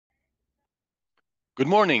Good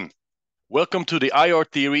morning. Welcome to the IR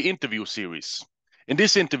Theory interview series. In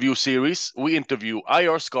this interview series, we interview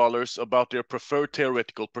IR scholars about their preferred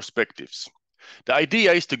theoretical perspectives. The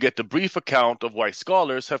idea is to get a brief account of why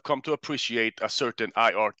scholars have come to appreciate a certain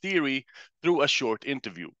IR theory through a short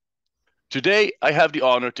interview. Today, I have the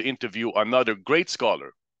honor to interview another great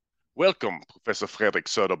scholar. Welcome, Professor Fredrik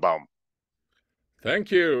Söderbaum. Thank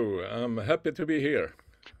you. I'm happy to be here.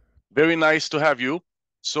 Very nice to have you.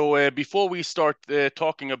 So before we start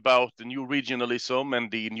talking about the new regionalism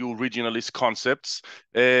and the new regionalist concepts,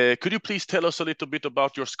 could you please tell us a little bit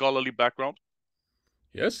about your scholarly background?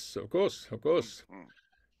 Yes, of course.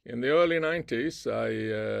 In the early 90s,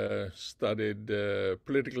 I studied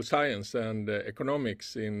political science and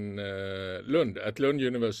economics in Lund, at Lund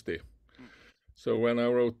University. So when I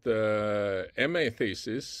wrote the MA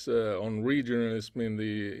thesis on regionalism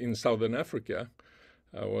in Southern Africa,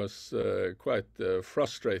 I was quite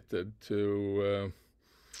frustrated to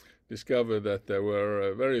discover that there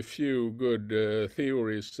were very few good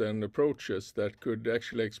theories and approaches that could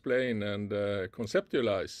actually explain and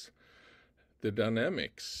conceptualize the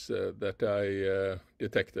dynamics that I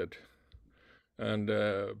detected. And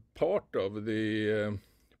part of the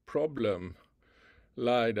problem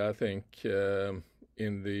lied, I think,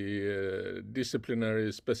 in the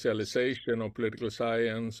disciplinary specialization of political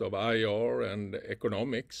science, of IR and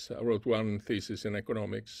economics. I wrote one thesis in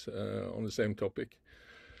economics on the same topic.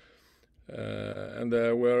 And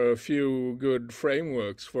there were a few good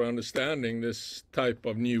frameworks for understanding this type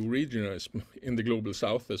of new regionalism in the global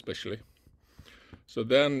south especially. So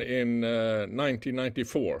then in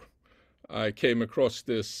 1994, I came across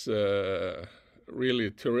this really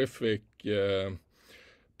terrific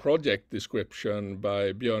project description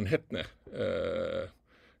by BJÖRN HETTNE,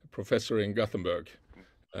 professor in Gothenburg.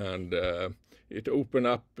 And it opened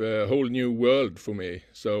up a whole new world for me.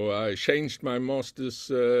 So I changed my master's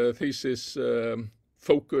thesis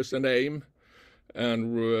focus and aim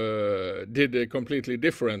and did a completely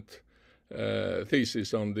different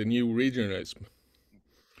thesis on the new regionalism.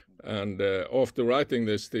 And after writing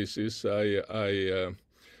this thesis, I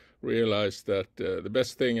realized that the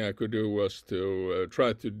best thing I could do was to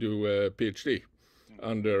try to do a PhD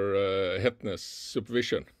under HETTNE's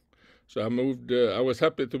supervision. So I moved, I was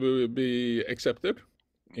happy to be accepted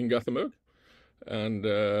in Gothenburg. And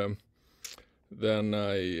then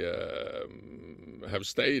I have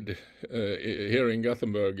stayed here in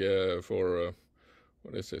Gothenburg for,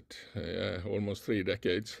 almost 3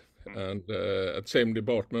 decades. And at same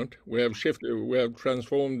department, we have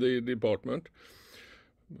transformed the department.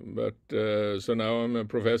 But so now I'm a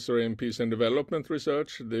professor in peace and development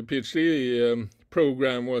research. The PhD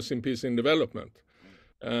program was in peace and development.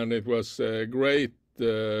 And it was great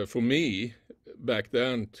for me back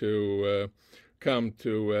then to come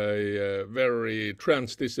to a very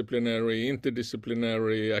transdisciplinary,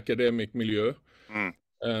 interdisciplinary academic milieu.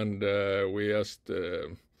 And we just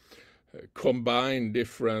combine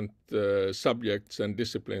different subjects and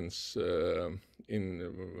disciplines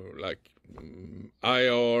in like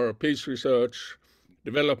IR, peace research,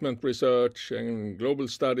 development research, and global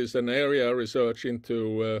studies and area research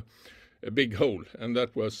into a big whole. And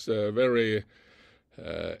that was very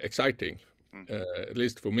exciting, at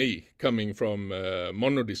least for me, coming from a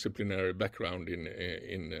monodisciplinary background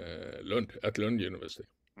in Lund, at Lund University.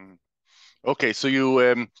 Okay, so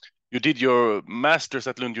you did your master's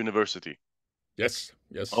at Lund University. Yes.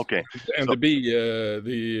 Okay. And so,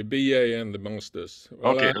 the BA and the masters.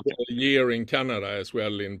 Well, okay. I had a year in Canada as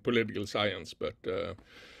well in political science, but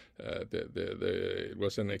it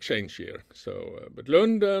was an exchange year. So, but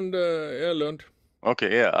Lund and Lund.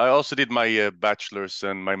 Okay, yeah. I also did my bachelor's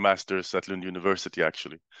and my master's at Lund University,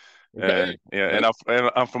 actually. Okay. And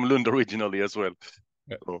I'm from Lund originally as well.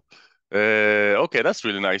 Yeah. So, okay, that's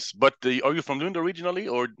really nice. But are you from Lund originally,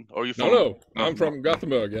 or are you from? No, I'm from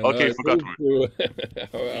Gothenburg. And okay, from Gothenburg.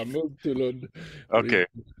 I moved to Lund. Okay,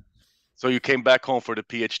 so you came back home for the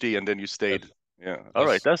PhD and then you stayed. Yeah. All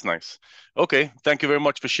right, that's nice. Okay, thank you very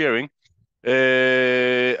much for sharing.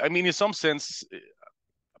 I mean, in some sense,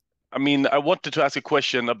 I wanted to ask a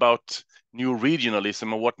question about new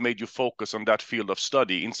regionalism and what made you focus on that field of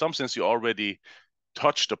study. In some sense, you already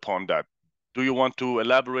touched upon that. Do you want to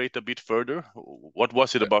elaborate a bit further? What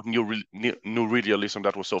was it about new regionalism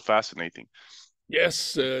that was so fascinating?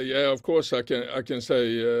 Yes, of course I can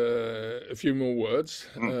say a few more words.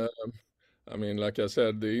 I mean, like I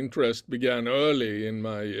said, the interest began early in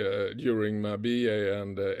my during my BA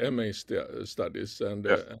and MA studies, and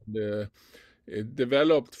it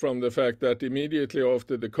developed from the fact that immediately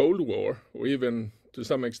after the Cold War, or even to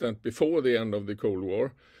some extent before the end of the Cold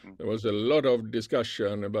War. There was a lot of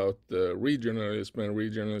discussion about regionalism and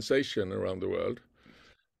regionalization around the world.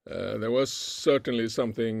 There was certainly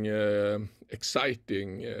something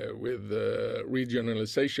exciting with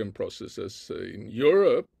regionalization processes in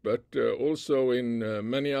Europe, but also in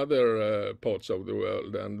many other parts of the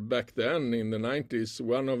world. And back then, in the 90s,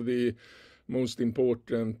 one of the most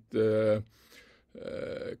important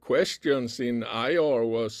questions in IR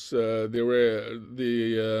was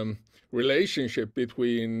the relationship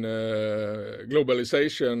between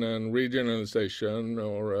globalization and regionalization,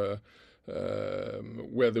 or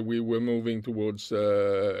whether we were moving towards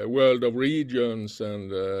a world of regions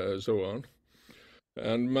and so on.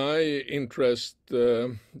 And my interest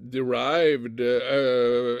derived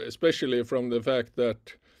especially from the fact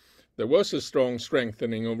that there was a strong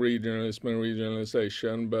strengthening of regionalism and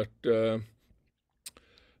regionalization, but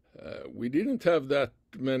we didn't have that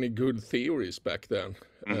many good theories back then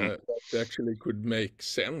that actually could make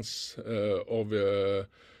sense of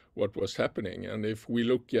what was happening. And if we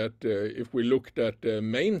looked at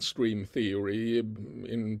mainstream theory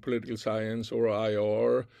in political science or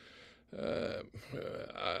IR,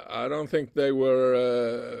 I don't think they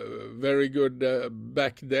were very good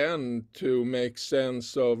back then to make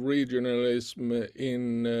sense of regionalism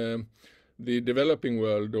in the developing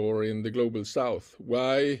world or in the global south.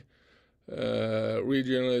 Why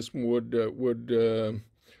regionalism would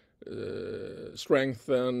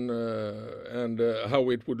strengthen and how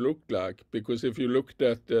it would look like. Because if you looked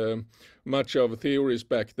at much of theories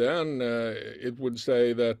back then, it would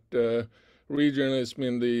say that regionalism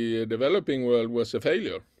in the developing world was a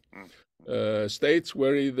failure. States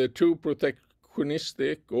were either too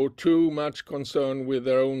protectionistic or too much concerned with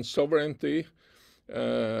their own sovereignty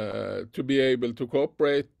to be able to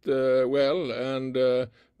cooperate well, and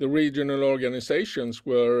the regional organizations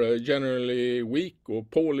were generally weak or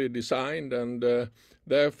poorly designed, and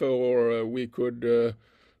therefore we could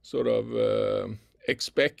sort of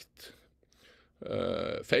expect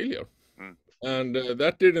failure. And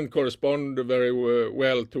that didn't correspond very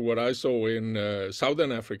well to what I saw in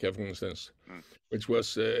Southern Africa, for instance, which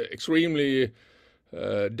was extremely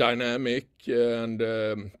dynamic. And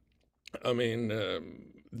I mean,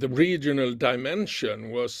 the regional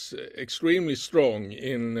dimension was extremely strong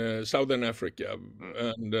in Southern Africa.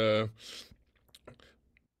 And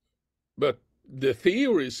but the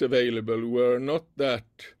theories available were not that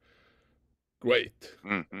great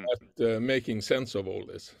at making sense of all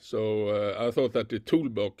this. So I thought that the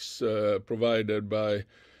toolbox provided by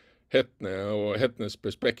HETTNE, or HETTNE's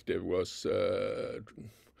perspective, was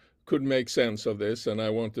could make sense of this, and I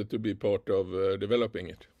wanted to be part of developing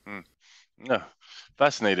it. Yeah,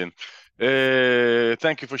 fascinating.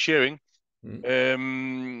 Thank you for sharing.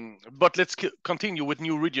 But let's continue with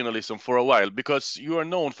new regionalism for a while, because you are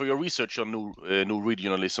known for your research on new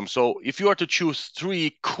regionalism. So if you are to choose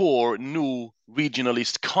 3 core new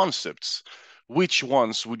regionalist concepts, which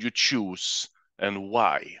ones would you choose and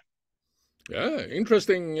why? Yeah,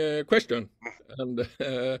 interesting question. And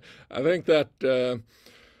I think that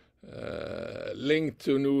linked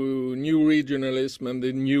to new regionalism and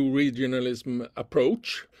the new regionalism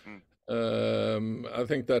approach, I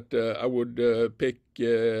think that I would pick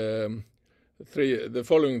the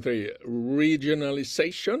following 3.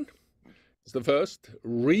 Regionalization is the first,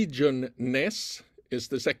 regionness is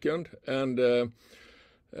the second, and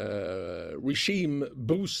regime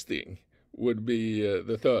boosting would be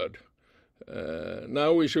the third.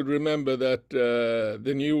 Now we should remember that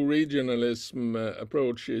the new regionalism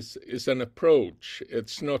approach is an approach.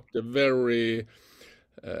 It's not a very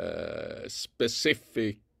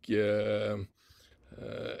specific and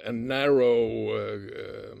narrow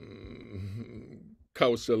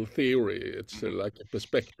causal theory. It's like a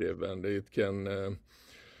perspective, and it can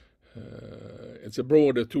it's a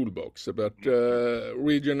broader toolbox. But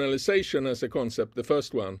regionalization as a concept, the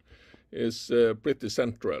first one, is pretty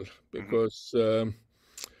central, because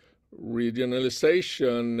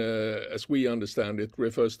regionalization, as we understand it,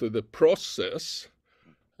 refers to the process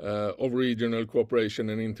of regional cooperation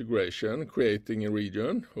and integration, creating a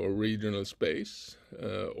region or regional space,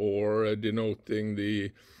 or denoting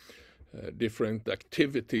the different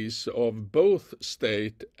activities of both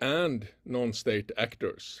state and non-state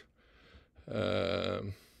actors.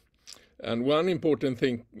 And one important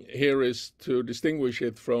thing here is to distinguish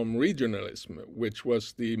it from regionalism, which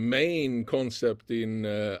was the main concept in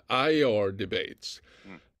IR debates.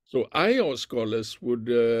 So IR scholars would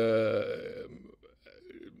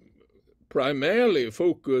primarily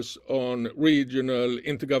focus on regional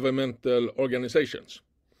intergovernmental organizations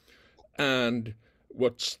and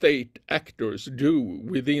what state actors do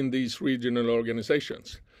within these regional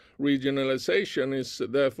organizations. Regionalization is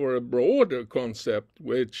therefore a broader concept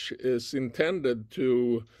which is intended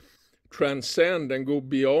to transcend and go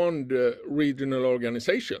beyond regional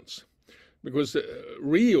organizations. Because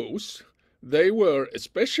RIOs, they were,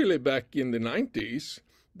 especially back in the 90s,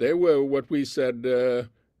 they were what we said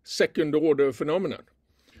second order phenomenon.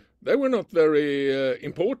 They were not very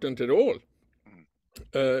important at all.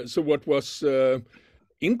 So what was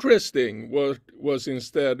interesting was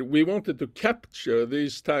instead we wanted to capture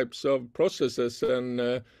these types of processes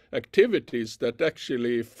and activities that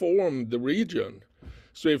actually formed the region.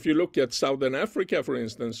 So if you look at Southern Africa, for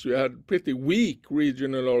instance, you had pretty weak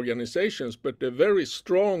regional organizations, but a very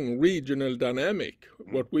strong regional dynamic,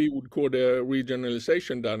 what we would call a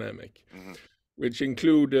regionalization dynamic, which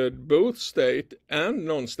included both state and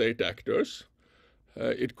non-state actors.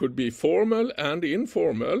 It could be formal and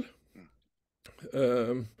informal,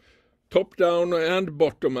 top-down and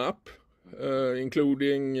bottom-up,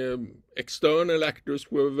 including external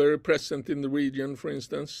actors were very present in the region, for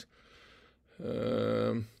instance.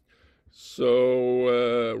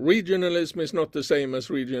 So regionalism is not the same as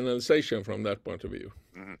regionalization from that point of view.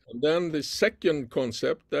 And then the second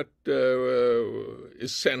concept that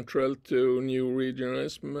is central to new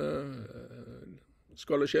regionalism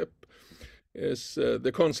scholarship is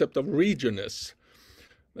the concept of Regionness.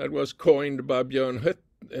 That was coined by BJÖRN,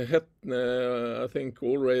 HETTNE, I think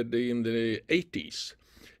already in the 80s.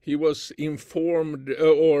 He was informed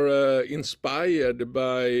or inspired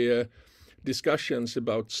by discussions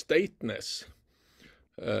about stateness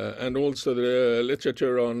and also the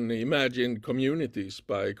literature on imagined communities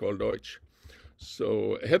by Karl Deutsch.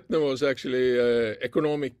 So HETTNE was actually an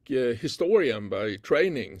economic historian by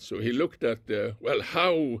training. So he looked at, well,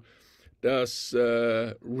 how does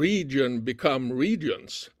region become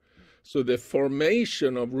regions? So the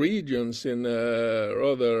formation of regions in a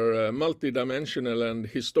rather multidimensional and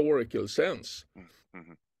historical sense.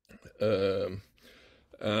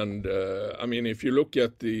 And I mean, if you look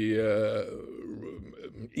at the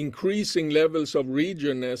increasing levels of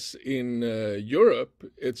regionness in Europe,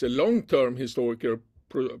 it's a long-term historical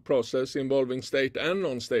process involving state and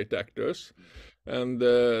non-state actors. And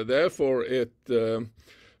therefore it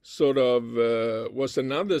sort of was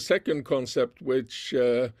another second concept which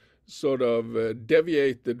sort of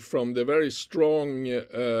deviated from the very strong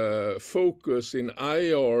focus in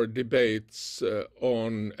IR debates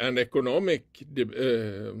on and economic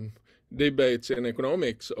debates in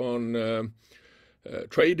economics on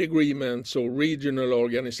trade agreements or regional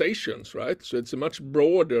organizations, right? So it's a much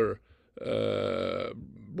broader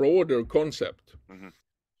concept.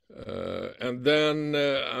 And then,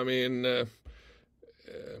 I mean,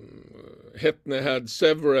 HETTNE had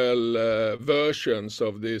several versions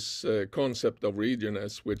of this concept of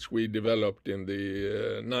regionness, which we developed in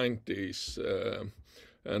the 90s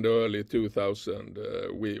and early 2000.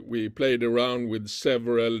 We played around with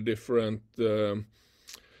several different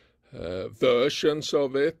versions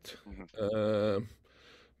of it.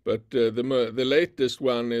 But the latest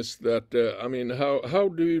one is that, I mean, how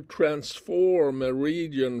do you transform a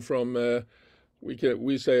region from we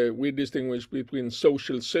distinguish between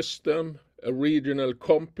social system, a regional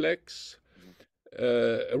complex,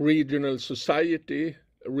 a regional society,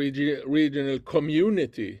 a regional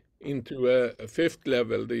community, into a fifth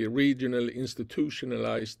level, the regional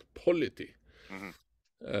institutionalized polity.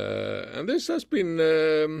 And this has been,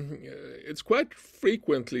 it's quite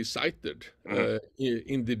frequently cited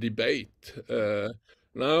in the debate.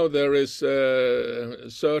 Now there is a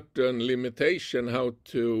certain limitation how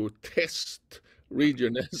to test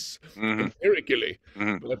regionness empirically.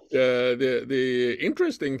 But the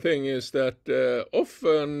interesting thing is that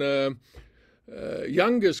often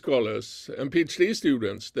younger scholars and PhD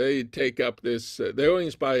students, they take up this, they are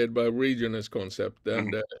inspired by regionness concept,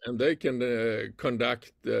 and they can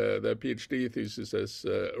conduct their PhD theses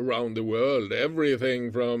around the world,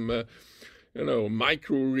 everything from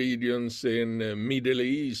micro regions in Middle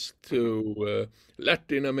East to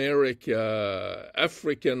Latin America,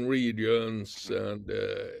 African regions, and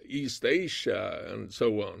East Asia, and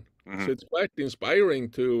so on. So it's quite inspiring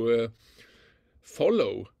to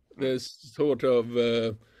follow this sort of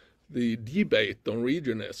the debate on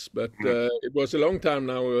regionness. But it was a long time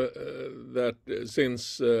now that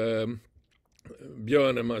since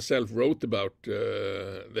BJÖRN and myself wrote about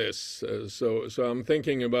this. So I'm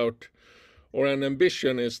thinking about, or an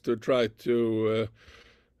ambition is to try to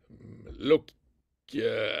look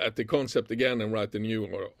at the concept again and write a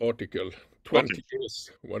new article 20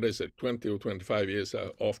 years, what is it, 20 or 25 years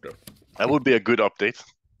after. That would be a good update.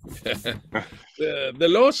 The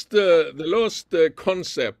last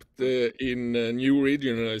concept in new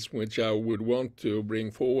regionalism, which I would want to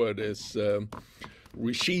bring forward, is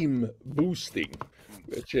regime boosting,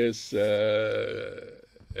 which is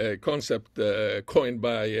a concept coined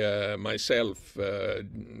by myself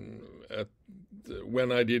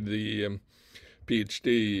when I did the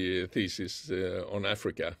PhD thesis on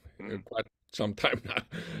Africa quite some time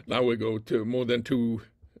now ago, to more than two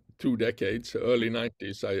decades, early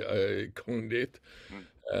 90s, I coined it.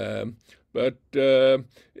 But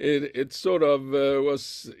it sort of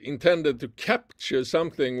was intended to capture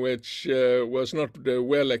something which was not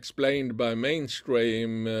well explained by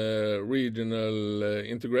mainstream regional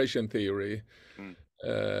integration theory,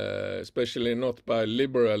 especially not by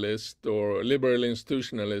liberalist or liberal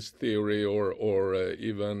institutionalist theory, or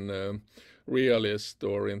even realist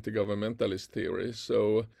or intergovernmentalist theory.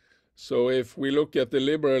 So if we look at the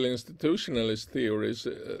liberal institutionalist theories,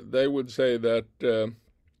 they would say that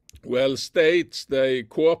well, states, they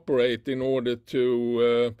cooperate in order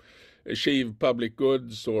to achieve public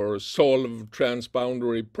goods or solve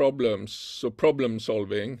transboundary problems, so problem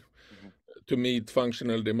solving to meet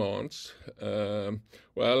functional demands.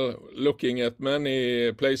 Well, looking at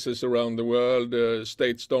many places around the world,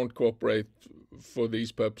 states don't cooperate for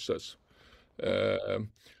these purposes.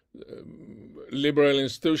 Liberal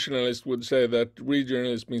institutionalists would say that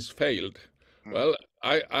regionalism is failed. Well,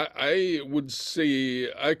 I could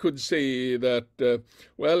see that,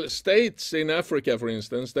 well, states in Africa, for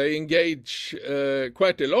instance, they engage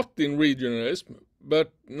quite a lot in regionalism,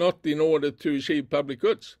 but not in order to achieve public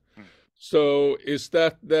goods. So is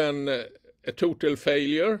that then a total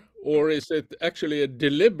failure, or is it actually a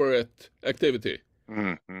deliberate activity?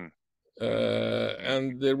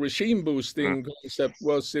 And the regime boosting concept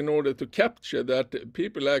was in order to capture that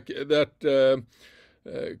people like that.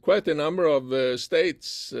 Quite a number of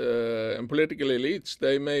states and political elites,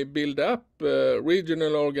 they may build up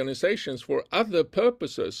regional organizations for other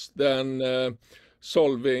purposes than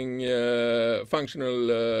solving functional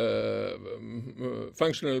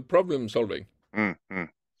problem solving.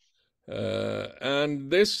 And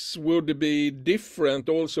this would be different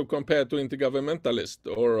also compared to intergovernmentalist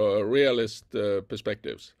or realist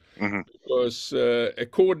perspectives, because a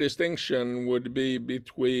core distinction would be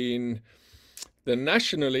between the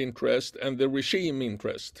national interest and the regime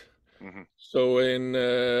interest. So in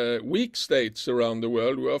weak states around the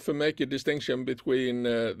world, we often make a distinction between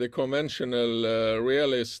the conventional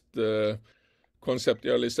realist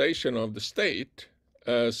conceptualization of the state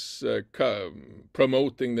as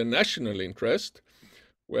promoting the national interest,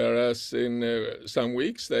 whereas in some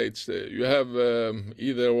weak states you have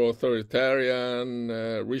either authoritarian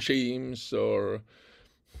regimes or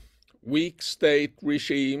weak state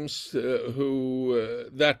regimes who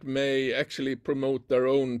that may actually promote their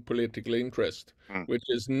own political interest, which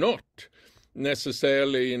is not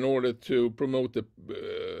necessarily in order to promote a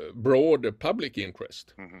broader public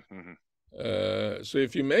interest. So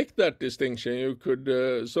if you make that distinction, you could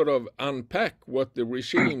sort of unpack what the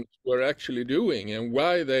regimes were actually doing and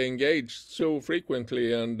why they engaged so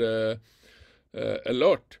frequently and a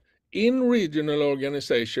lot in regional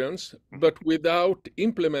organizations, but without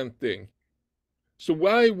implementing. So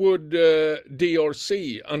why would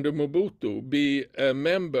DRC under Mobutu be a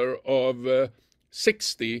member of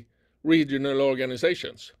 60 regional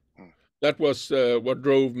organizations? That was what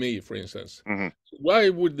drove me, for instance. Why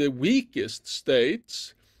would the weakest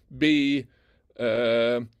states be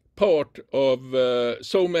part of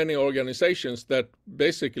so many organizations that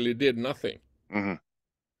basically did nothing?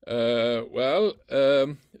 Well,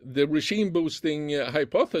 the regime boosting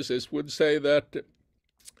hypothesis would say that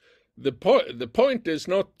the point is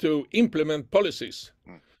not to implement policies,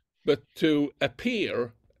 but to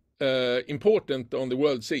appear important on the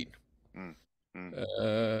world scene.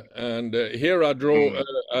 And here I draw,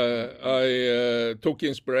 I took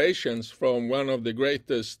inspirations from one of the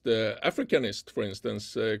greatest Africanists, for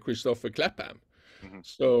instance, Christopher Clapham.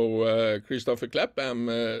 So Christopher Clapham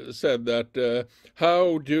said that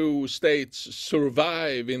how do states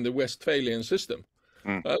survive in the Westphalian system?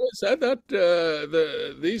 Well, he said that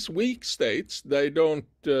these weak states, they don't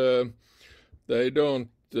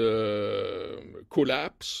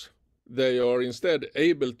collapse. They are instead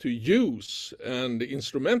able to use and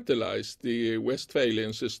instrumentalize the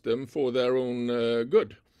Westphalian system for their own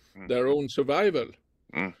good, their own survival.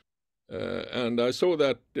 And I saw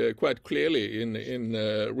that quite clearly in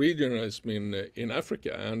regionalism in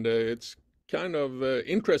Africa. And it's kind of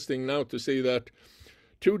interesting now to see that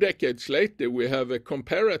 2 decades later we have a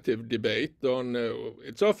comparative debate on,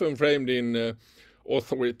 it's often framed in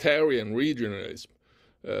authoritarian regionalism.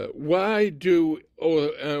 what do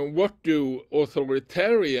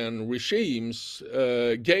authoritarian regimes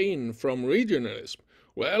gain from regionalism?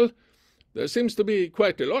 Well, there seems to be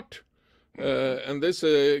quite a lot. And this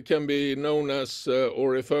can be known as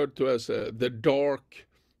or referred to as the dark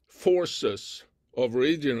forces of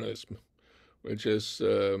regionalism, which is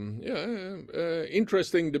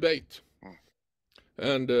interesting debate.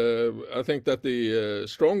 And I think that the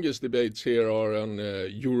strongest debates here are on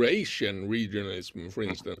Eurasian regionalism, for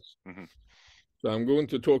instance. So I'm going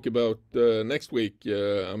to talk about next week.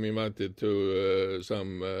 I'm invited to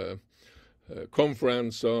some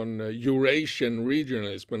conference on Eurasian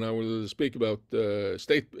regionalism, and I will speak about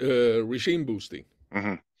state regime boosting.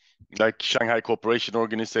 Like Shanghai Cooperation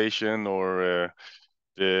Organization or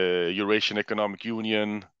the Eurasian Economic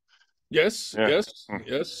Union. Yes. And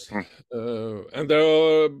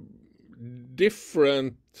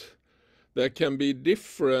there can be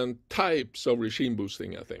different types of regime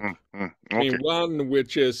boosting, I think. Okay. I mean, one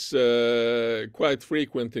which is quite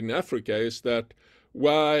frequent in Africa is that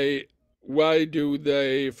why do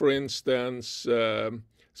they, for instance, they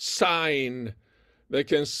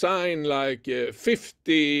can sign like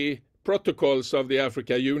 50 protocols of the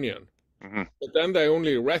Africa Union, but then they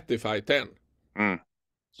only ratify 10.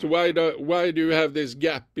 So why do you have this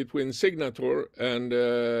gap between signature and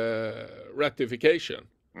ratification?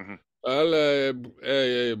 Well,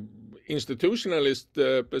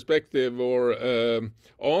 institutionalist perspective or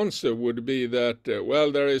answer would be that,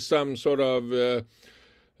 well, there is some sort of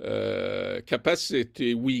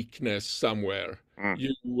capacity weakness somewhere.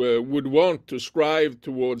 You would want to strive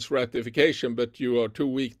towards ratification, but you are too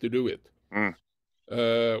weak to do it.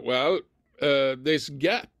 This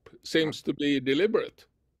gap seems to be deliberate.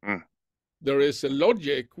 There is a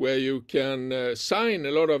logic where you can sign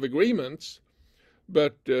a lot of agreements,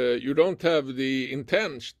 but you don't have the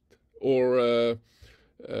intent or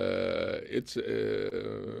its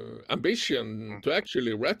ambition to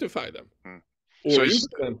actually ratify them or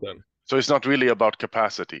implement them. So it's not really about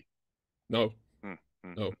capacity? No.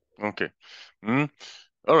 Okay.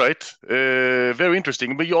 All right. Very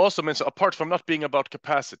interesting. But you also mentioned, apart from not being about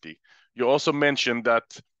capacity, you also mentioned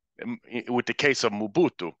that with the case of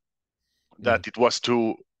Mobutu, that it was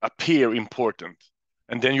to appear important.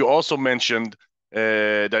 And then you also mentioned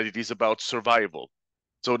that it is about survival.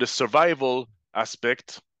 So the survival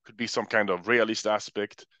aspect could be some kind of realist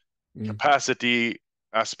aspect. Capacity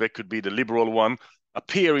aspect could be the liberal one.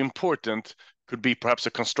 Appear important could be perhaps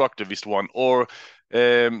a constructivist one, or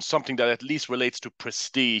something that at least relates to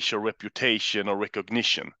prestige or reputation or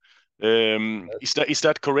recognition. Is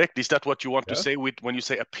that correct? Is that what you want to say when you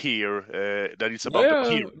say appear, that it's about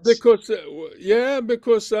appearance?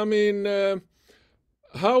 Because I mean,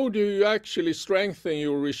 how do you actually strengthen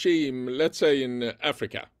your regime, let's say in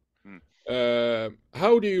Africa?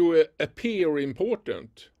 How do you appear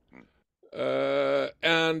important?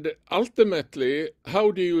 And ultimately,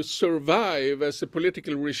 how do you survive as a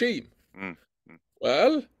political regime?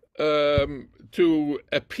 Well, to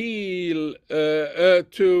appeal,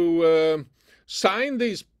 to sign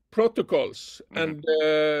these protocols and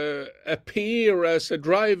appear as a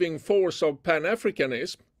driving force of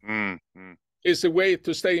Pan-Africanism is a way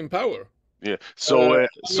to stay in power. So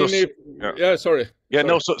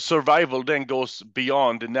survival then goes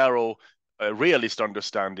beyond the narrow realist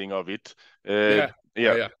understanding of it.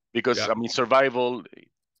 Because I mean, survival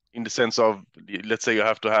in the sense of, let's say you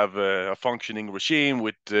have to have a functioning regime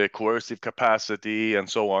with coercive capacity and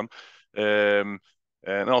so on, and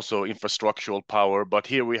also infrastructural power. But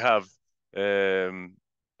here we have a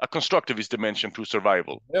constructivist dimension to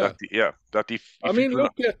survival. Look at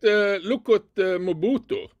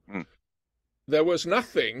Mobutu. There was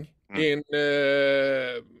nothing in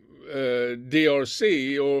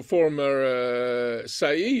DRC or former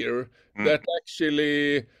Zaire that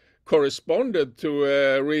actually corresponded to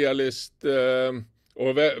a realist, or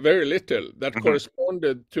very little, that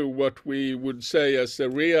corresponded to what we would say as a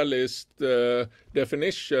realist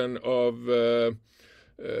definition of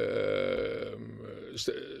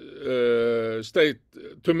state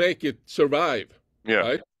to make it survive,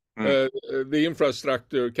 right? The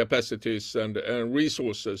infrastructure capacities and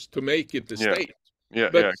resources to make it a state.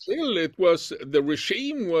 But still, the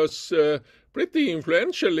regime was pretty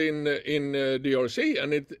influential in DRC,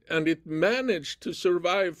 and it managed to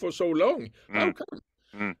survive for so long. How come?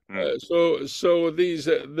 So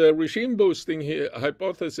the regime boosting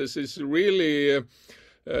hypothesis is really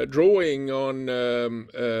drawing on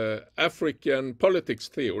African politics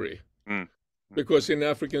theory. Because in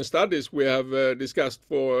African studies we have discussed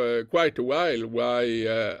for quite a while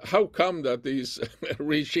how come that these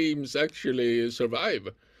regimes actually survive.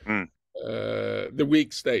 the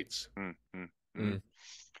weak states.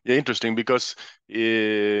 Yeah, interesting, because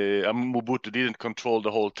Mobutu didn't control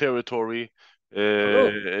the whole territory.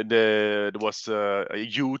 There was a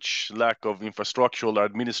huge lack of infrastructural or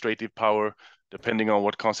administrative power, depending on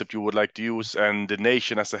what concept you would like to use, and the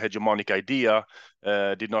nation as a hegemonic idea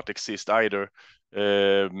did not exist either.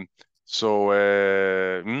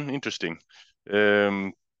 Interesting.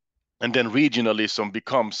 And then regionalism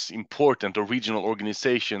becomes important, or regional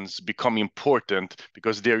organizations become important,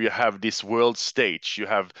 because there you have this world stage. You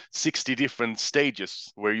have 60 different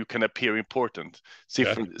stages where you can appear important,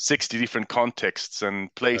 60 different contexts and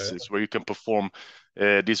places where you can perform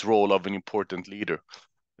this role of an important leader.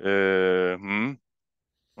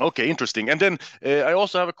 Okay, interesting. And then I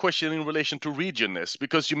also have a question in relation to regionness,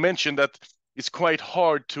 because you mentioned that it's quite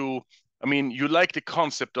hard to, I mean, you like the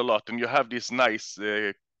concept a lot and you have this nice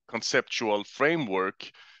conceptual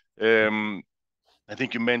framework. I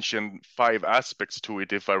think you mentioned 5 aspects to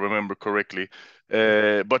it, if I remember correctly.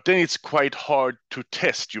 But then it's quite hard to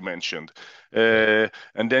test, you mentioned.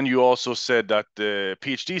 And then you also said that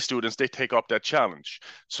PhD students, they take up that challenge.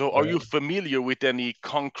 So are you familiar with any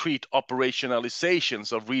concrete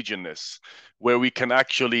operationalizations of regionness, where we can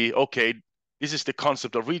actually, okay, this is the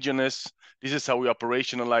concept of regionness, this is how we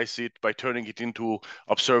operationalize it by turning it into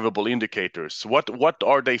observable indicators? What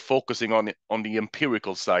are they focusing on the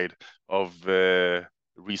empirical side of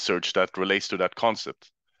research that relates to that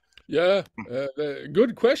concept? Yeah,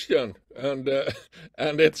 good question, and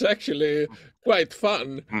it's actually quite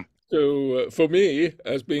fun to for me,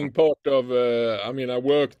 as being part of. I mean, I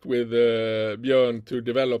worked with BJÖRN to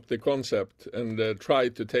develop the concept and try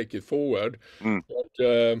to take it forward.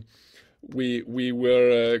 But we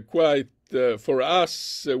were quite. For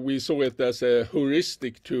us, we saw it as a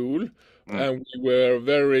heuristic tool, and we were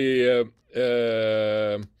very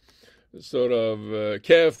sort of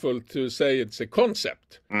careful to say it's a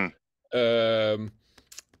concept. Of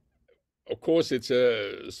course, it's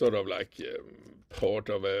a sort of like part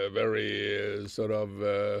of a very sort of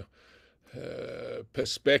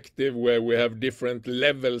perspective where we have different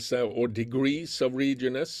levels or degrees of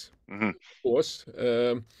regionness, of course.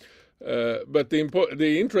 But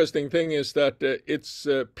the interesting thing is that it's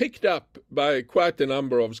picked up by quite a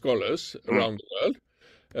number of scholars around the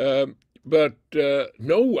world, but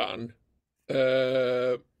no one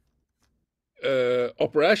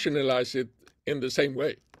operationalize it in the same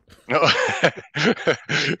way.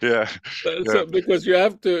 So because you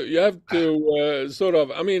have to sort of,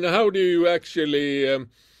 I mean, how do you actually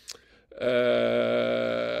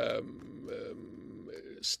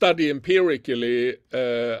study empirically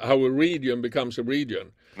how a region becomes a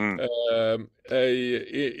region in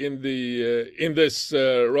this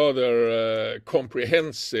rather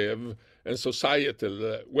comprehensive and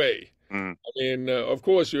societal way? I mean, of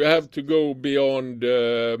course, you have to go beyond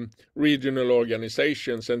regional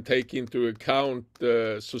organizations and take into account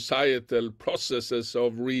societal processes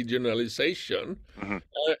of regionalization,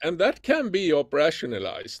 and that can be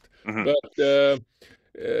operationalized. But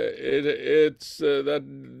it's that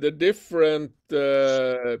the different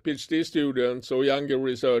PhD students or younger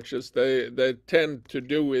researchers, they tend to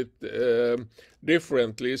do it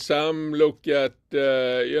differently. Some look at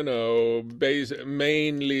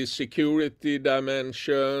mainly security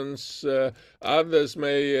dimensions. Others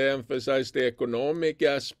may emphasize the economic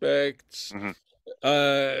aspects.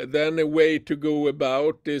 Then a way to go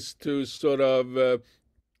about is to sort of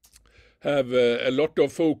have a lot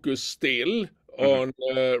of focus still on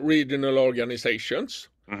regional organizations.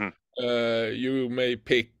 You may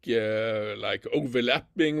pick like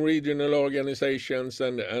overlapping regional organizations,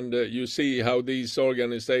 and you see how these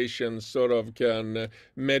organizations sort of can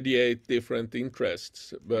mediate different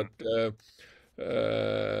interests. But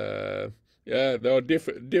yeah, there are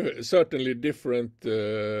certainly different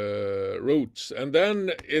routes. And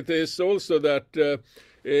then it is also that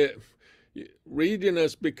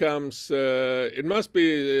regionness becomes it must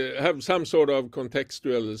be have some sort of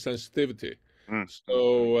contextual sensitivity.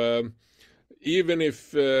 So even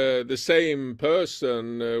if the same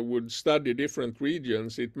person would study different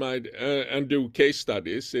regions, it might and do case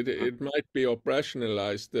studies, it might be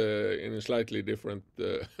operationalized in a slightly different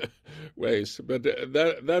ways. But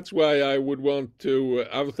that's why I would want to.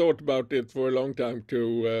 I've thought about it for a long time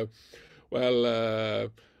to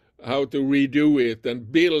how to redo it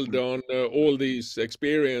and build on all these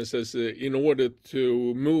experiences in order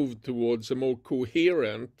to move towards a more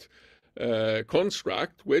coherent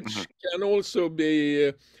construct, which can also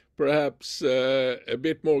be perhaps a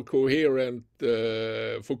bit more coherent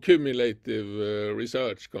for cumulative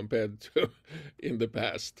research compared to in the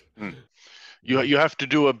past. you have to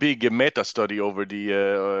do a big meta study over the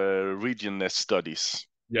Regionness studies.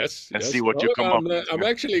 Yes, and yes. see what you come up with. I'm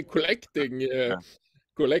actually collecting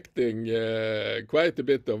quite a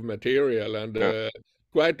bit of material, and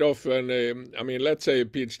quite often, I mean, let's say a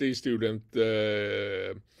PhD student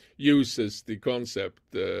uses the concept.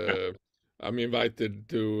 I'm invited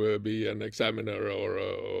to be an examiner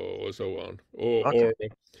or so on, or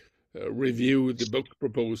review the book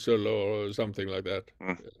proposal or something like that.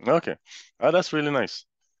 Okay, that's really nice.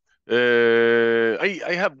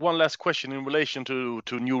 I have one last question in relation to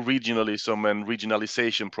new regionalism and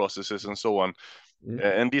regionalization processes and so on.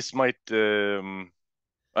 And this might, I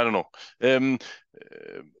don't know,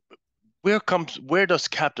 where does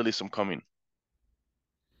capitalism come in?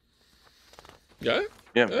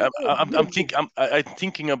 I'm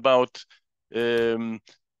thinking about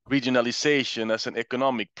regionalization as an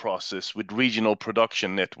economic process with regional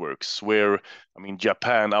production networks, where, I mean,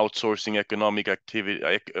 Japan outsourcing economic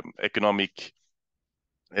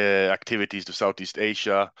activities to Southeast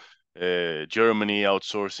Asia, Germany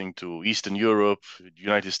outsourcing to Eastern Europe,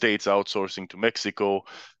 United States outsourcing to Mexico,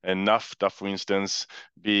 and NAFTA, for instance,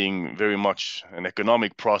 being very much an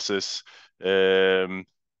economic process.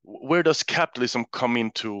 Where does capitalism come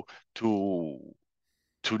into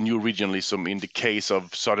new regionalism in the case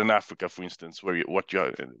of Southern Africa, for instance, which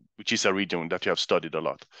is a region that you have studied a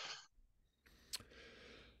lot?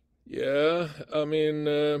 Yeah, I mean,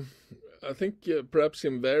 I think perhaps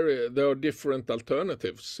there are different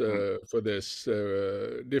alternatives for this,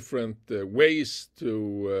 different ways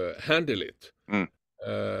to handle it.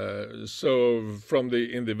 So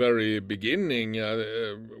in the very beginning,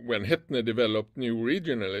 when HETTNE developed new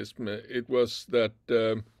regionalism, it was that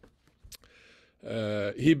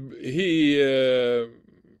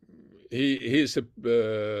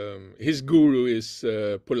his guru is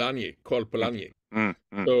Karl Polanyi.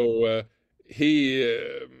 So he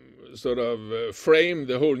sort of framed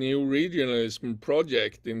the whole new regionalism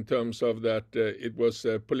project in terms of that it was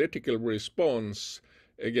a political response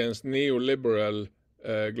against neoliberal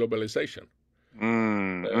globalization.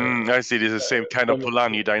 I see. This is the same kind of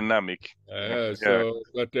Polanyi dynamic.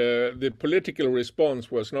 But the political response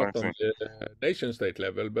was not on the nation-state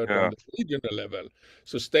level, but on the regional level.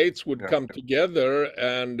 So states would come together,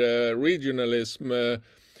 and regionalism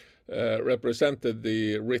represented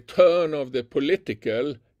the return of the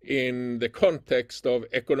political in the context of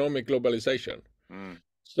economic globalization.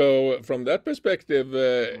 So from that perspective,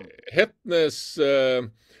 HETTNE's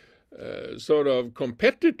sort of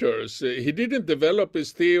competitors, he didn't develop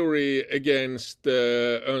his theory against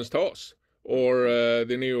Ernst Haas or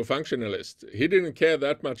the neo-functionalists. He didn't care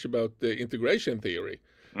that much about the integration theory.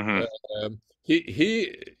 He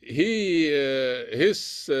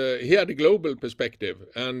had a global perspective,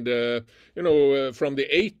 and from the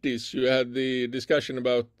 80s you had the discussion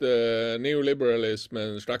about neoliberalism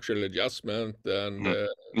and structural adjustment and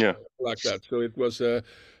like that. So it was a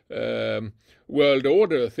world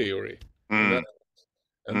order theory. And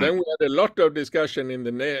then we had a lot of discussion in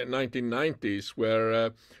the 1990s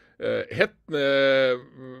where HETTNE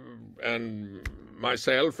and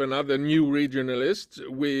myself and other new regionalists,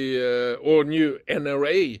 or new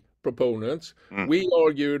NRA proponents, we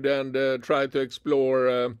argued and tried to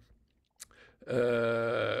explore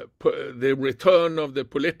the return of the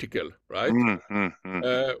political, right?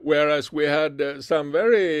 Whereas we had some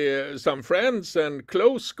friends and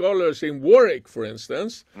close scholars in Warwick, for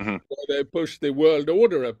instance, where they pushed the world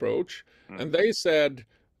order approach, and they said,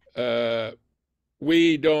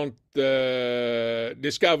 we don't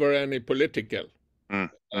discover any political.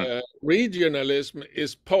 Regionalism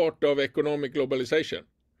is part of economic globalization.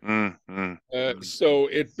 So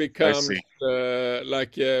it becomes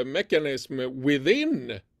like a mechanism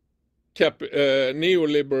within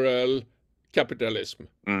neoliberal capitalism.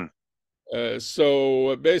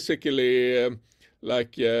 So basically,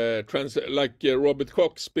 like Robert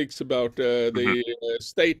Cox speaks about the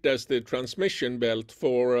state as the transmission belt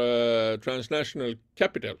for transnational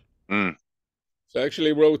capital. So I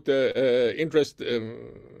actually wrote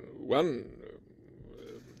one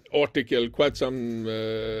article quite some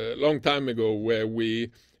long time ago where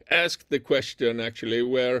we asked the question actually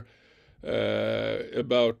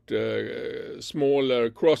about smaller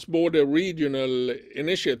cross-border regional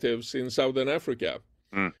initiatives in Southern Africa.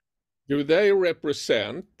 Do they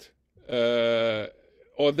represent, are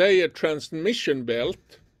they a transmission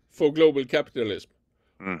belt for global capitalism,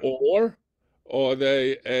 or are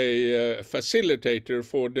they a facilitator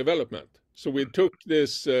for development? So we took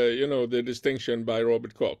this, the distinction by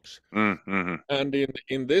Robert Cox. And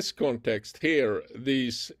in this context here,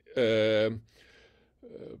 these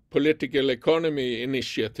political economy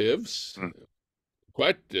initiatives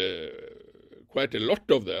quite a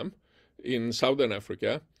lot of them in southern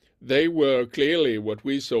Africa, they were clearly what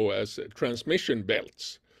we saw as transmission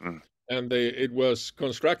belts. And it was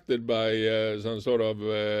constructed by some sort of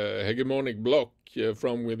hegemonic bloc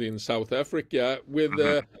from within South Africa with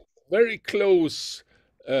very close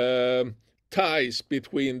ties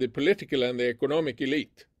between the political and the economic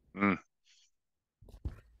elite.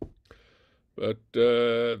 But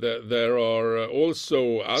there are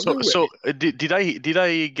also other ways. So did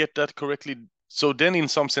I get that correctly? So then, in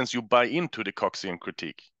some sense, you buy into the Coxian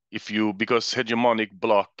critique, because hegemonic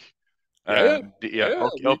bloc. Okay.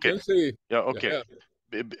 Can see. Yeah, okay.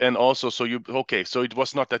 And also, so it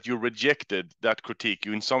was not that you rejected that critique.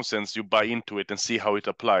 You, in some sense, you buy into it and see how it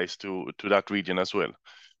applies to that region as well.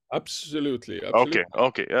 Absolutely.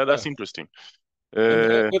 Okay. Yeah, that's interesting.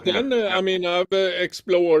 But then, I mean, I've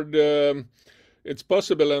explored. It's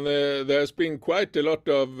possible, and there's been quite a lot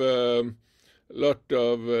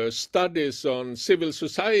of studies on civil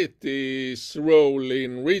society's role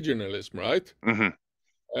in regionalism, right?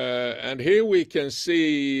 And here we can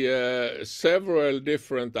see several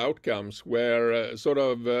different outcomes where sort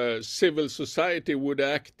of civil society would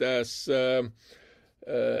act as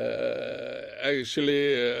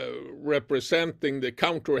actually representing the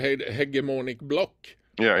counter-hegemonic bloc.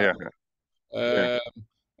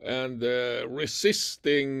 And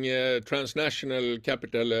resisting transnational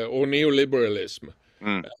capital or neoliberalism.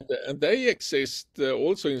 And they exist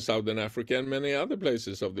also in Southern Africa and many other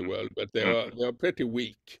places of the world, but they are pretty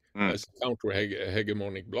weak as a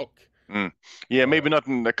counter-hegemonic bloc. Yeah, maybe not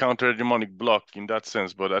in the counter-hegemonic bloc in that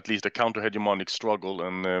sense, but at least a counter-hegemonic struggle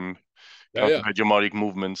and counter-hegemonic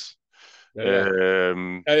movements. Not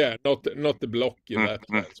the bloc in that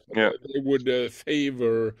sense, but they would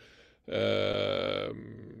favor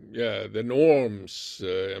the norms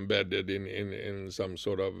embedded in some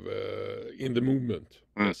sort of in the movement.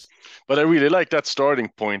 Yes. But I really like that starting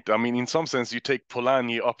point. I mean, in some sense, you take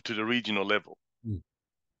Polanyi up to the regional level,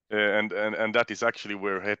 and that is actually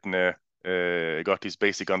where HETTNE got his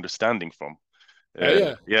basic understanding from.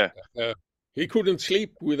 He couldn't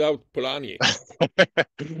sleep without Polanyi.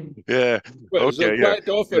 Well, so quite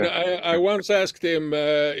often, I once asked him.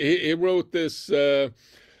 He wrote this.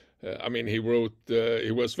 I mean, he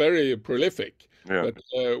was very prolific. But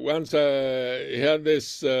once he had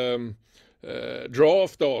this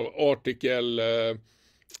draft article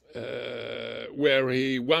where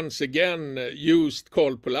he once again used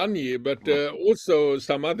Karl Polanyi, but also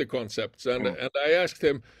some other concepts. And I asked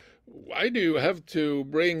him, why do you have to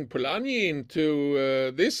bring Polanyi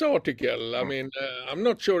into this article? I mean, I'm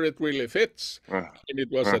not sure it really fits. And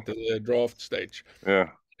it was at the draft stage.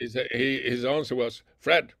 His answer was,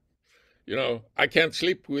 Fred, you know, I can't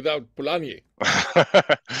sleep without Polanyi.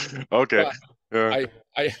 Okay.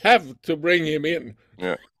 I have to bring him in.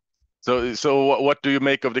 So what do you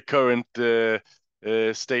make of the current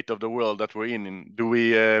state of the world that we're in? Do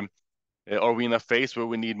we are we in a phase where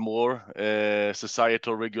we need more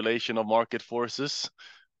societal regulation of market forces?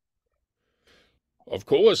 Of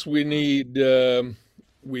course, we need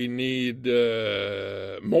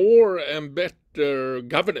more and better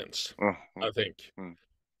governance. I think.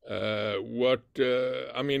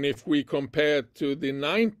 I mean, if we compare to the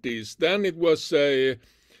 90s, then it was the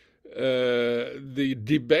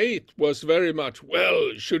debate was very much,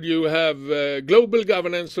 well, should you have global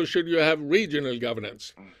governance or should you have regional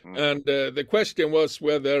governance? And the question was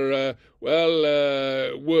whether,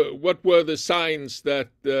 what were the signs that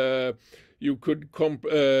you could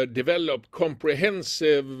develop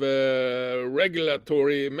comprehensive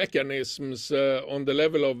regulatory mechanisms on the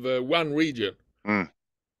level of one region?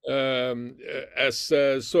 As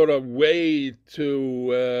a sort of way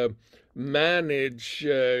to manage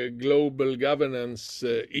global governance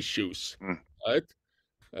issues, right?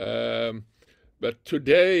 But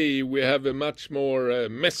today we have a much more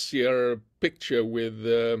messier picture with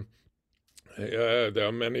there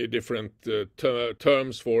are many different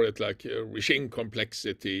terms for it, like regime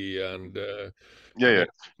complexity and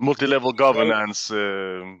multi-level governance.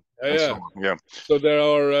 So there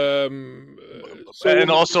are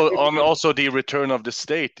and also the return of the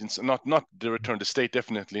state. It's not the return. The state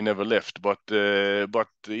definitely never left, but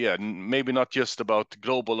maybe not just about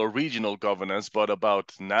global or regional governance, but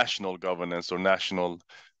about national governance or national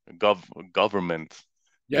government.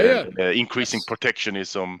 Increasing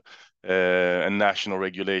protectionism and national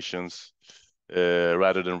regulations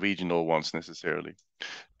rather than regional ones necessarily.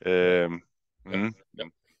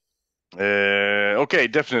 Okay,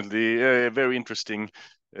 definitely very interesting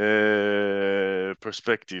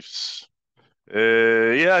perspectives.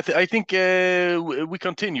 I think we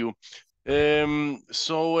continue. Thank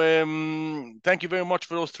you very much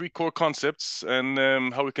for those three core concepts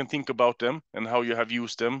and how we can think about them and how you have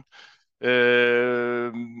used them.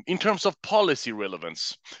 In terms of policy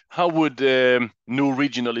relevance, how would new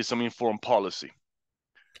regionalism inform policy?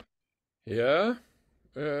 Yeah,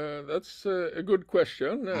 that's a good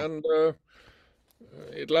question, and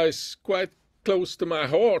it lies quite close to my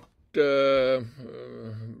heart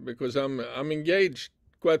because I'm engaged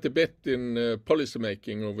quite a bit in policy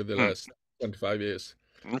making over the last 25 years.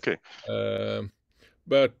 Okay.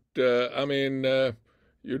 But I mean,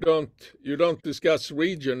 you don't discuss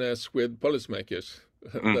regionness with policymakers.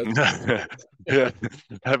 Yeah.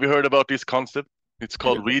 Have you heard about this concept? It's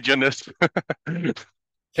called Regionness.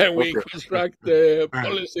 Can we construct a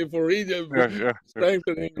policy for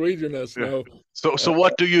strengthening regionness now? So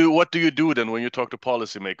what do you do then when you talk to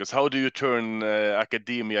policymakers? How do you turn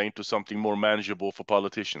academia into something more manageable for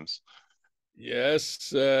politicians?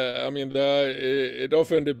 Yes, I mean it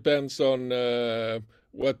often depends on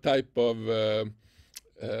what type of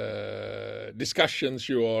discussions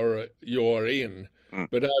you are in.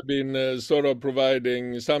 But I've been sort of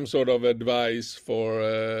providing some sort of advice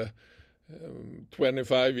for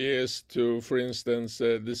 25 years to, for instance,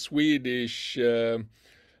 the Swedish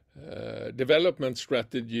development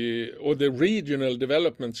strategy or the regional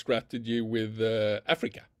development strategy with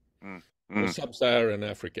Africa, or sub-Saharan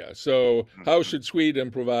Africa. So how should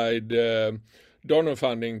Sweden provide donor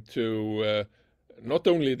funding to not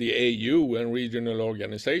only the AU and regional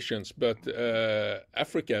organizations, but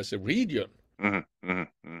Africa as a region?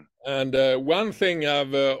 And one thing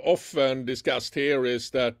I've often discussed here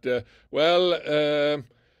is that,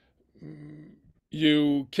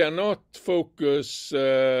 you cannot focus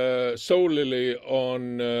solely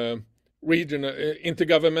on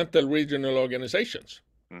intergovernmental regional organizations.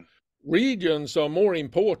 Regions are more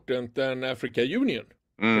important than Africa Union.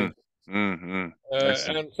 And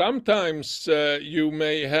sometimes you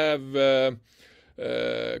may have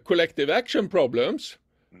collective action problems,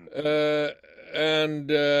 and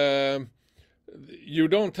you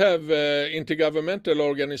don't have intergovernmental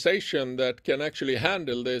organization that can actually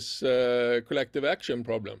handle this collective action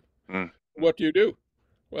problem. What do you do?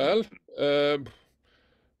 Well,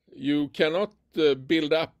 you cannot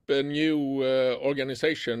build up a new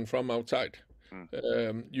organization from outside.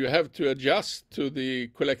 You have to adjust to the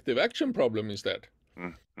collective action problem instead.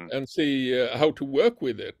 And see how to work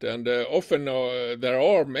with it. And often there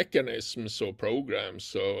are mechanisms or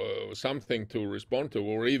programs or something to respond to,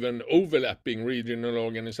 or even overlapping regional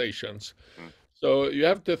organizations. So you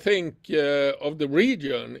have to think of the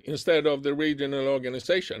region instead of the regional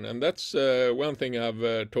organization. And that's one thing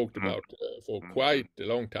I've talked about for quite a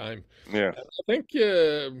long time. Yeah. And I think,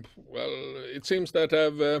 it seems that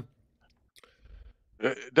I've...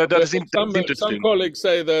 that is interesting. Some colleagues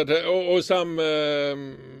say that, or some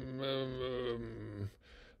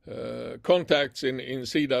contacts in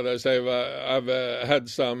SIDA that say I've had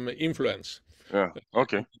some influence. Yeah.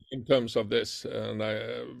 Okay. In terms of this, and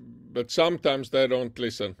but sometimes they don't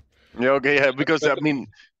listen. Yeah, okay, yeah, because I mean,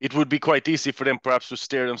 it would be quite easy for them perhaps to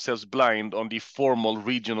stare themselves blind on the formal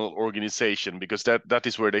regional organization, because that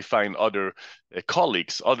is where they find other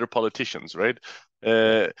colleagues, other politicians, right?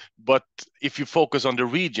 But if you focus on the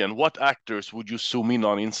region, what actors would you zoom in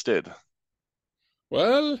on instead?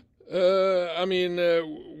 Well, I mean,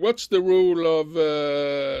 what's the role of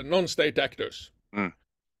non-state actors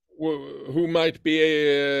who might be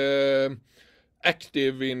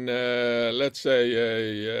active in, let's say,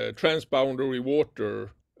 a transboundary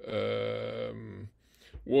water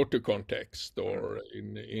context, or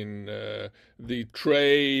in the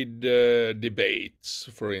trade debates,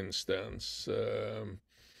 for instance.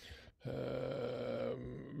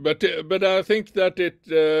 But I think that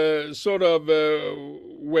it sort of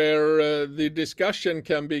where the discussion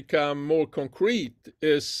can become more concrete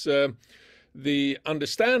is the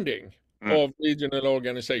understanding of regional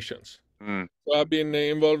organizations. So I've been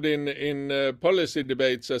involved in policy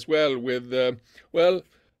debates as well with,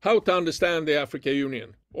 how to understand the Africa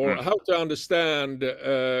Union, or how to understand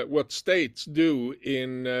what states do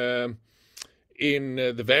in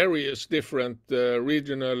the various different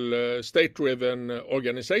regional state-driven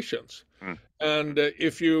organizations. And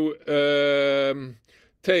if you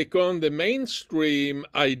take on the mainstream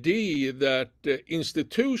idea that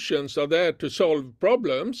institutions are there to solve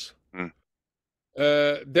problems,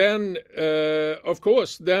 then, of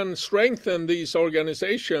course, then strengthen these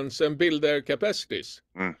organizations and build their capacities.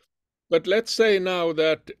 But let's say now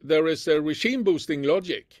that there is a regime-boosting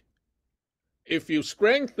logic. If you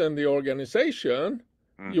strengthen the organization,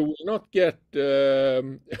 you will not get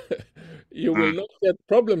you will not get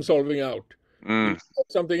problem solving out. You have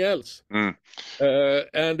something else. Mm.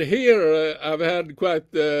 And here I've had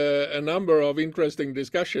quite a number of interesting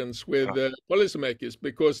discussions with policymakers,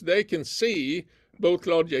 because they can see both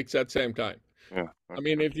logics at the same time. Yeah. I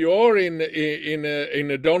mean, if you are in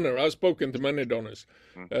a donor, I've spoken to many donors.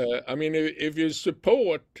 I mean, if you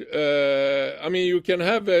support, I mean, you can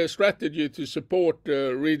have a strategy to support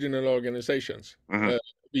regional organizations,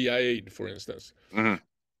 via aid, for instance.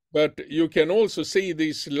 But you can also see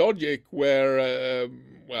this logic where,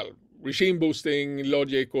 well, regime boosting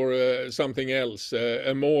logic or something else,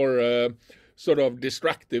 a more sort of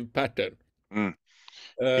destructive pattern.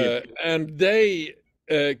 And they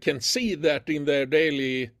can see that in their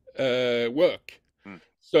daily work.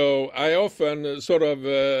 So I often sort of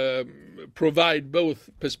provide both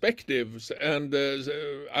perspectives, and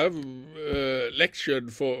I've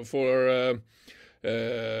lectured for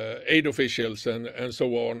aid officials and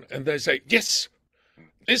so on, and they say, yes,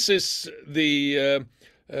 this is the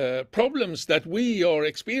problems that we are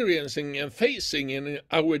experiencing and facing in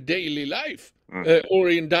our daily life. Or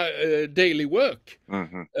in daily work.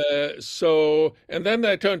 So, and then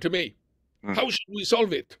they turn to me. How should we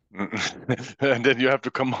solve it? And then you have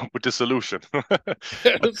to come up with a solution.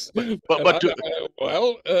 Yes.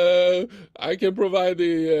 Well, I can provide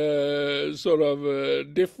the sort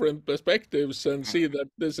of different perspectives and see that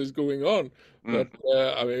this is going on. But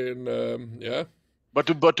I mean, yeah. But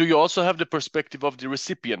do you also have the perspective of the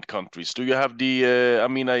recipient countries? Do you have the? I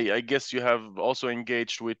mean, I guess you have also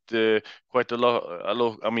engaged with quite a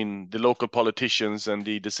lot. I mean, the local politicians and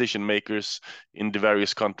the decision makers in the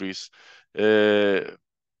various countries.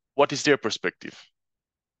 What is their perspective?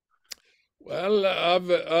 Well, I've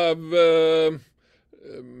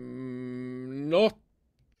not.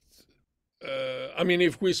 I mean,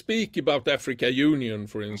 if we speak about Africa Union,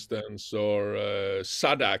 for instance, or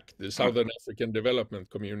SADC, the Southern African Development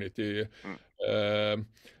Community,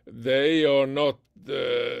 they are not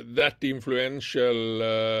that influential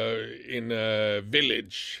in a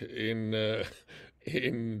village in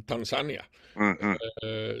Tanzania.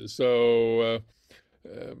 So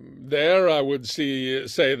there I would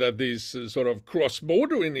say that these sort of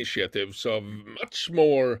cross-border initiatives are much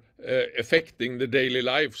more affecting the daily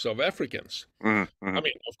lives of Africans. I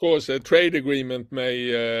mean, of course, a trade agreement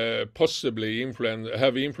may possibly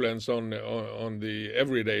have influence on the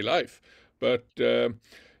everyday life, but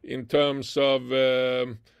in terms of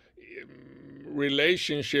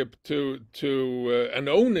relationship to an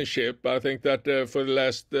ownership, I think that for the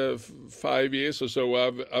last 5 years or so,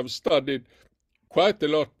 I've studied quite a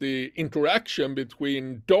lot the interaction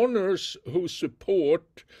between donors who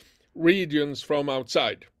support regions from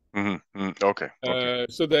outside. Okay.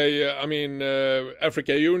 So they, I mean,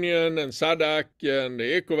 Africa Union and SADC and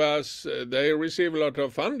ECOWAS, they receive a lot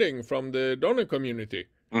of funding from the donor community.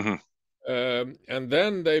 And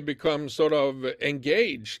then they become sort of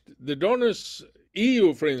engaged. The donors,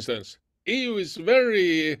 EU, for instance, EU is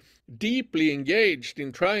very deeply engaged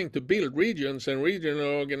in trying to build regions and regional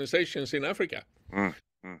organizations in Africa.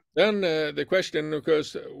 Then the question, of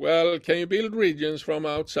course, well, can you build regions from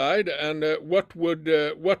outside, and what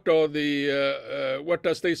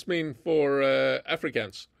does this mean for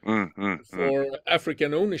Africans, for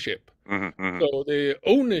African ownership? So the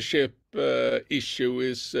ownership issue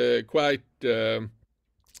is quite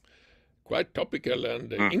topical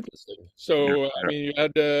and interesting. So I mean, you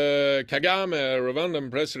had Kagame,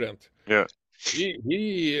 Rwandan president. Yeah.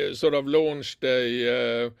 He sort of launched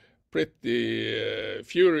a pretty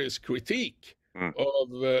furious critique of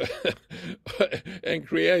and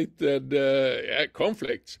created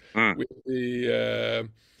conflicts with the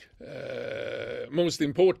most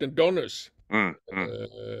important donors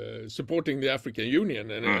supporting the African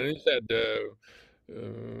Union, and he said,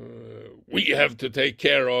 we have to take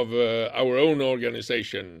care of our own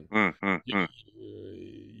organization.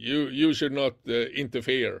 You should not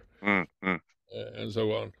interfere, and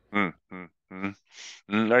so on.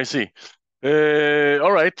 I see.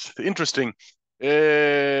 All right, interesting. We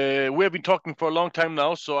have been talking for a long time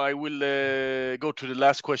now, so I will go to the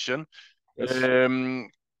last question. Yes.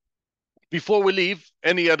 Before we leave,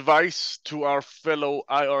 any advice to our fellow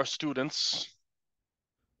IR students?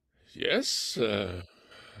 Yes. I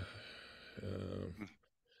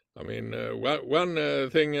mean, one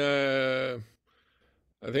thing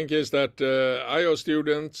I think is that IR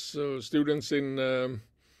students, students in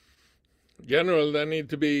general, they need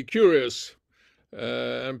to be curious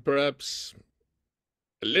and perhaps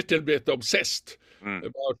a little bit obsessed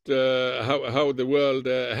about how the world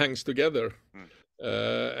hangs together.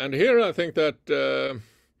 And here I think that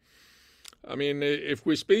I mean, if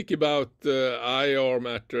we speak about IR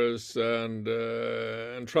matters and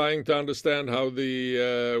trying to understand how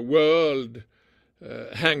the world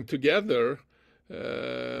hang together,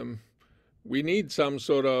 we need some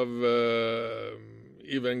sort of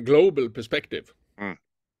even global perspective. Mm.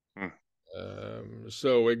 Mm.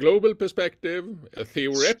 So a global perspective, a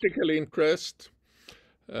theoretical interest,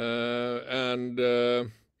 and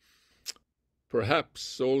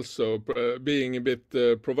perhaps also being a bit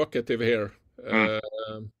provocative here.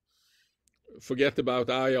 Forget about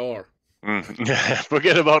IR.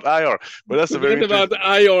 Forget about IR, but that's forget a very about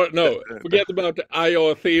IR. No, forget about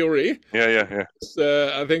IR theory. Yeah.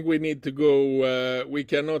 I think we need to go. We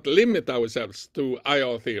cannot limit ourselves to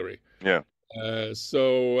IR theory. Yeah.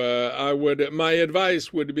 My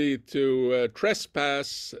advice would be to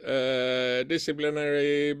trespass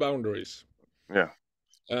disciplinary boundaries. Yeah.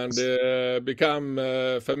 And become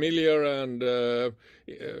familiar and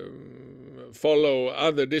follow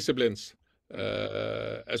other disciplines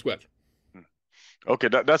as well. Okay,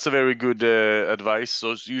 that's a very good advice.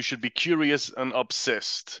 So you should be curious and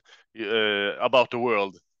obsessed about the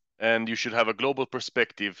world, and you should have a global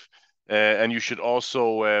perspective, and you should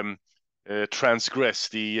also transgress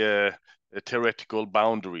the theoretical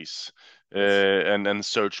boundaries and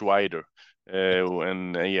search wider.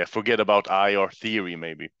 Forget about IR theory,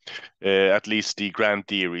 maybe. At least the grand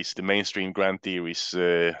theories, the mainstream grand theories,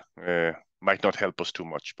 might not help us too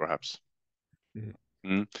much, perhaps.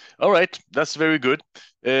 All right, that's very good.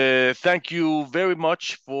 Thank you very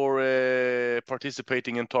much for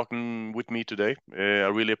participating and talking with me today. I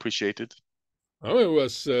really appreciate it. Oh, it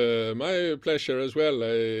was my pleasure as well.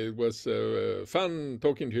 It was fun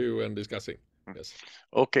talking to you and discussing. Yes.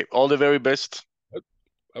 Okay, all the very best.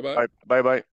 Bye-bye. Bye-bye.